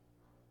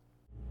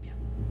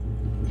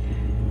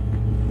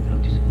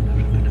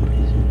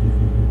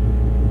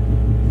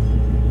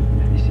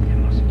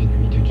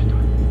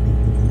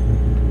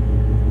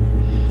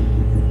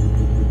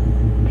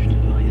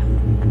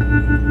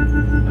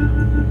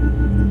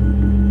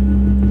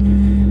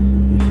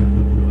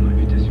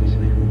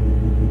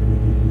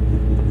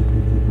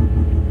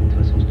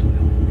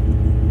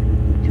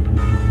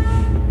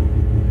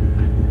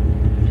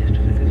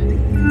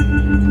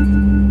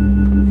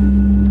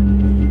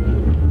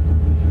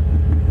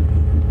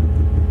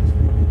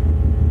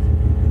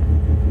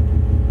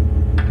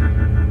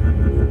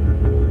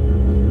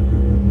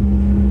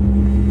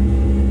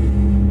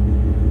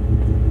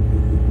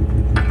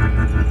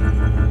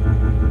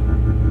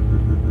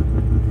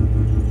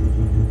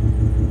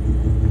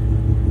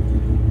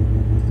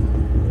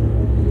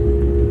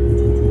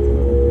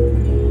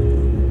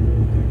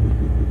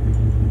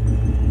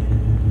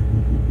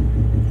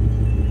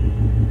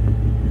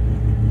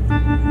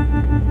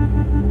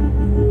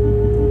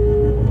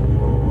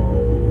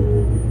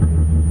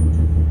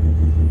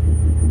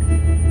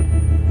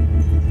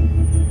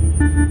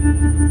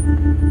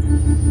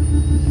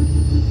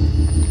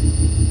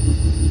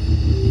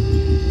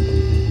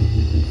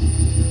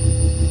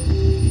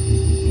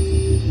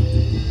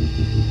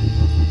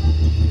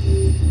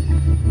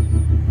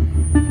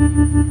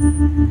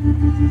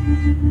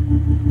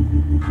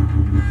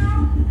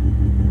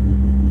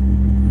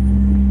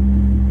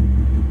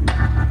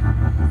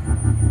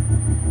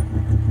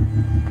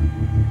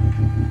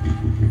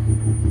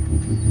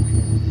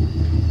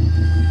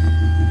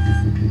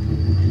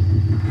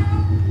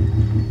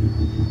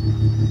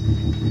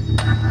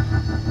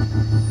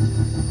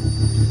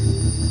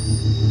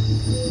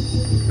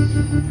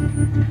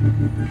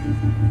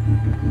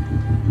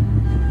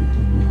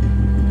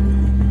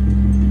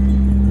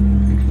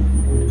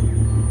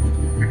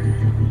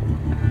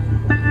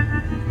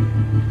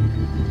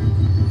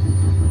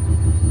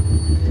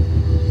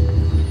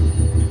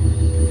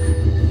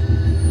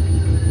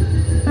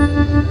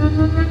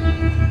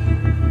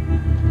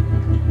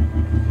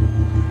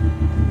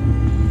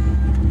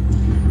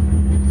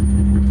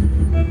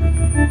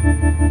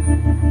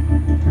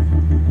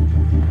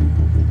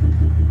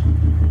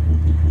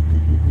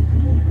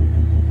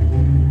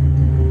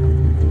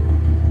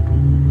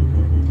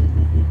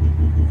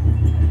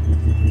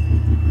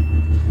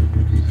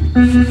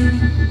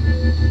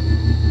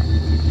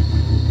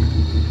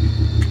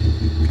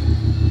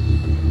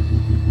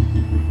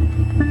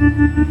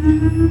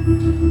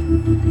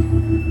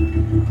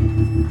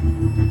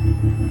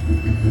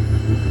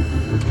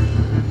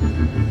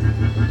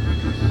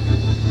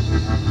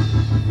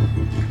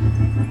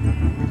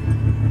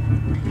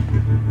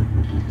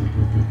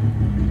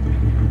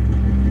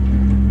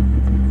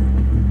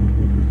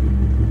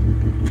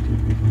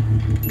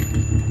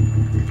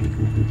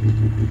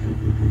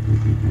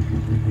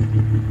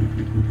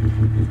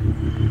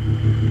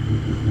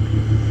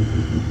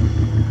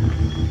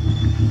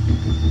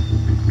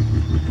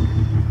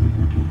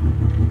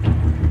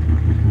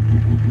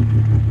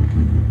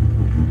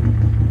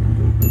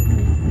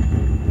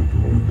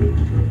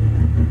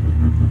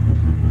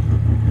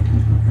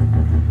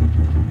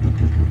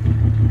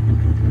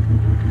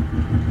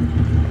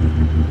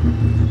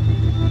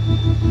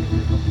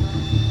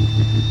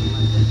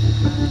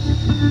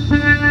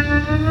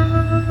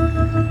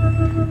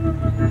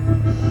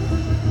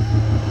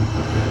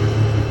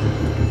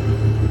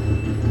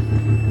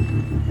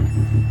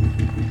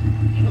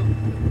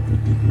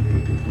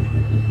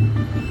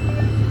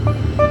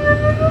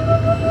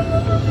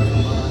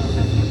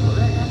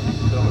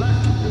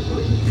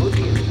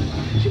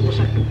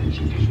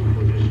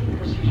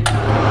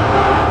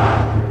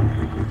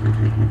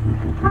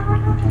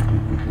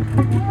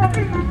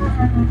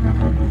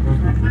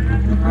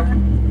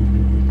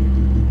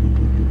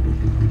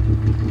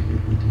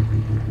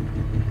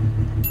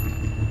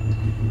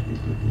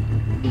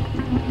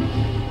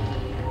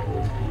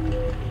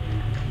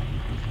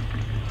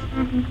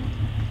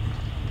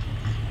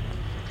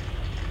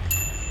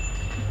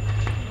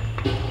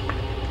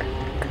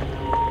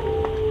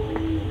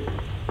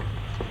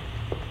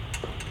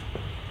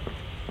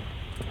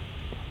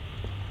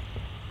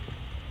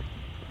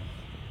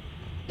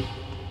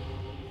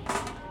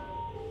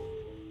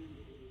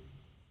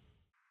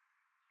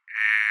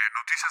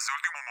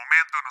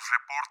 nos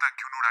reportan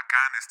que un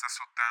huracán está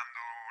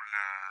azotando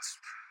las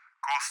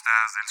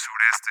costas del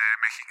sureste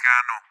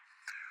mexicano.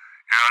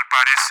 Al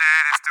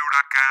parecer este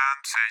huracán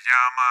se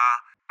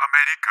llama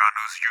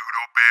Americanos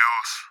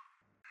Europeos.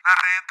 La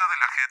renta de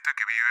la gente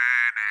que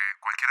vive en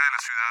cualquiera de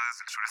las ciudades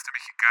del sureste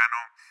mexicano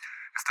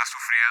está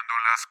sufriendo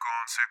las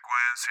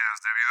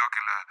consecuencias debido a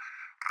que la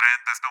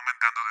renta está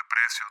aumentando de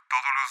precio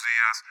todos los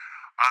días,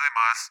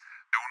 además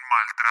de un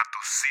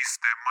maltrato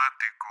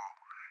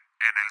sistemático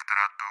en el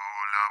trato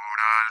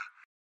laboral.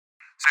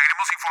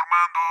 Seguiremos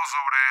informando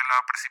sobre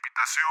la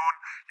precipitación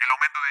y el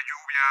aumento de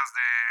lluvias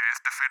de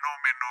este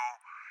fenómeno,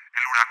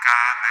 el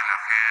huracán de la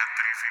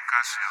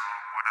gentrificación.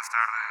 Buenas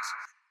tardes.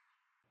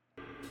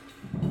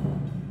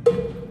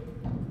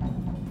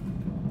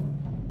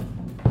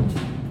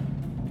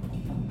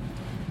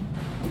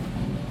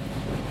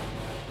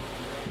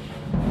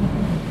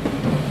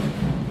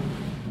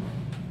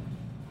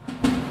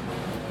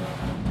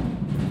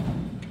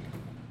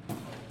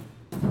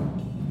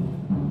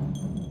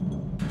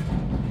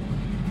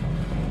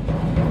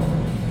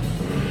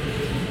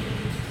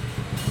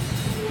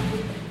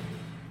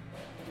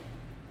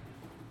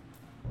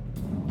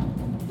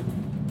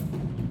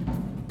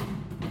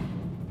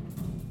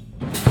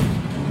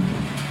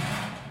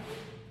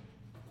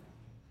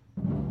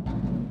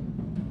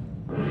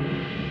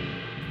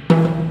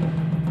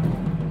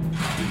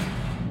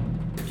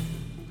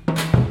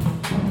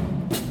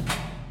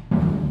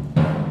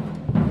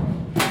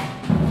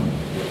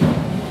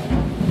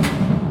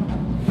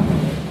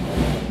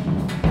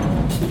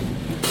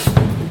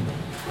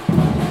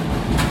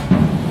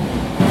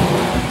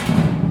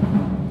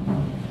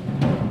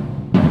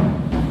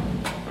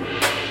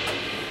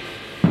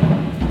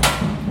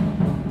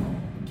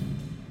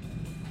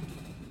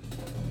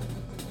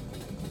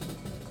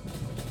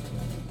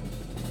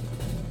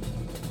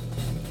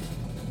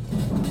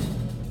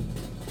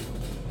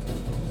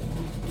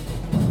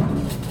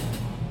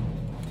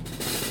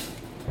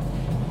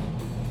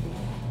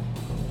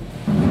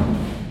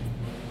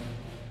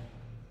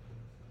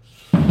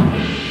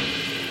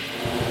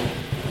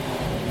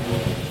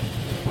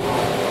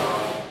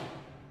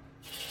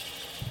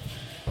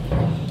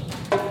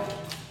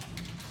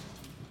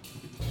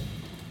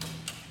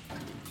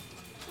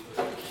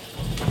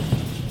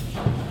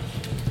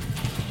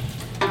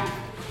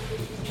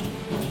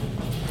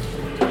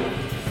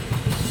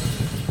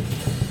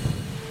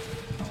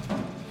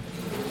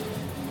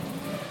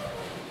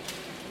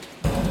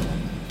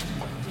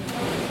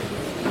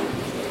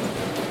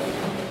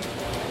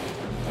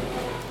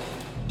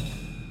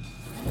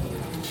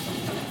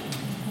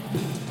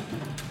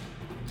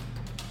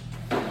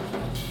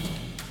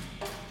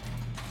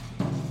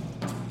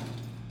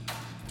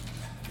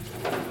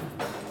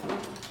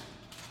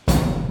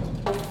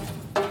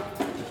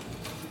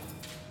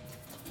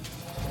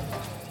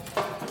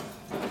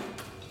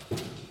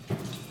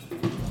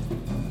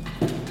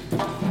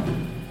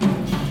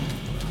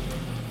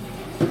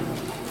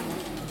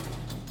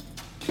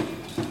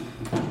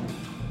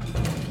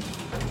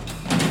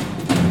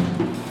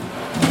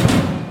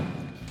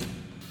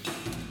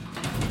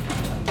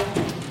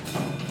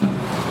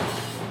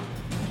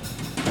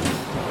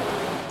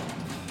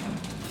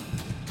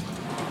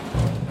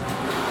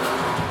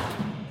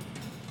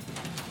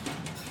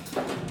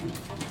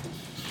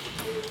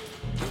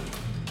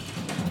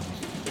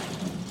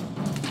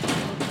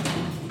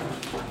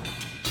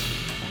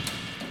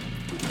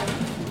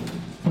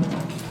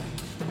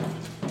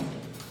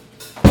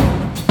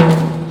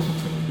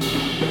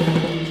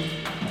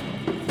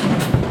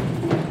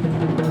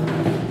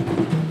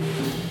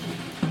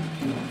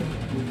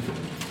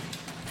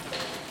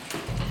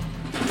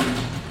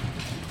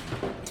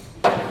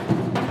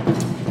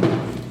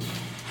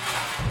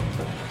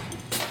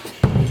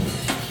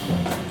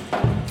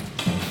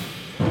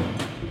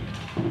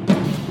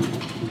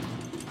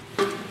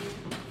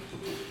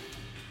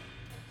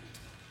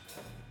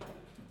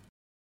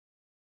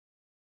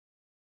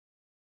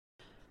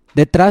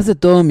 Detrás de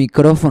todo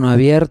micrófono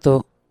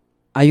abierto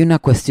hay una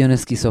cuestión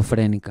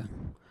esquizofrénica,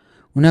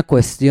 una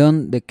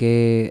cuestión de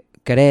que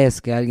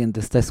crees que alguien te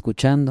está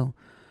escuchando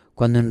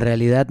cuando en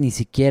realidad ni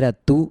siquiera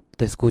tú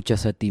te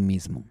escuchas a ti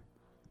mismo.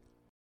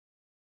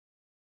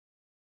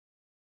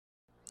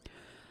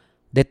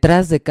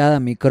 Detrás de cada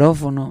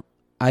micrófono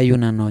hay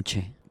una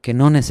noche que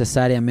no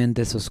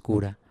necesariamente es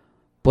oscura,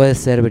 puede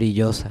ser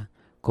brillosa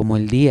como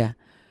el día,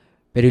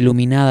 pero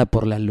iluminada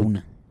por la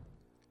luna.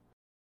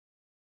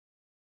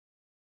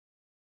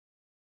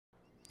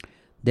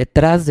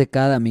 Detrás de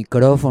cada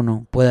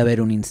micrófono puede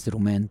haber un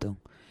instrumento,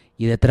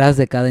 y detrás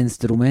de cada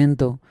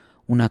instrumento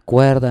una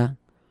cuerda,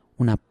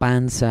 una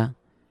panza,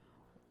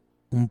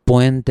 un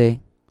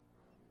puente,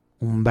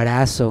 un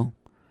brazo.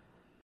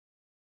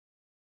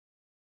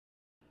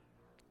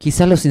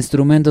 Quizá los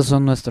instrumentos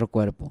son nuestro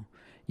cuerpo,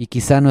 y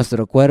quizá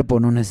nuestro cuerpo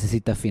no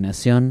necesita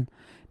afinación,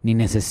 ni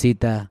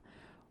necesita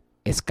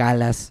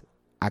escalas,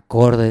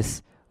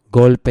 acordes,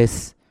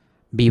 golpes,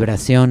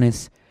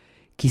 vibraciones.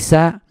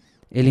 Quizá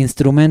el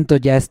instrumento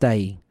ya está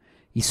ahí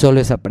y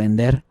solo es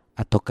aprender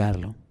a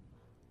tocarlo.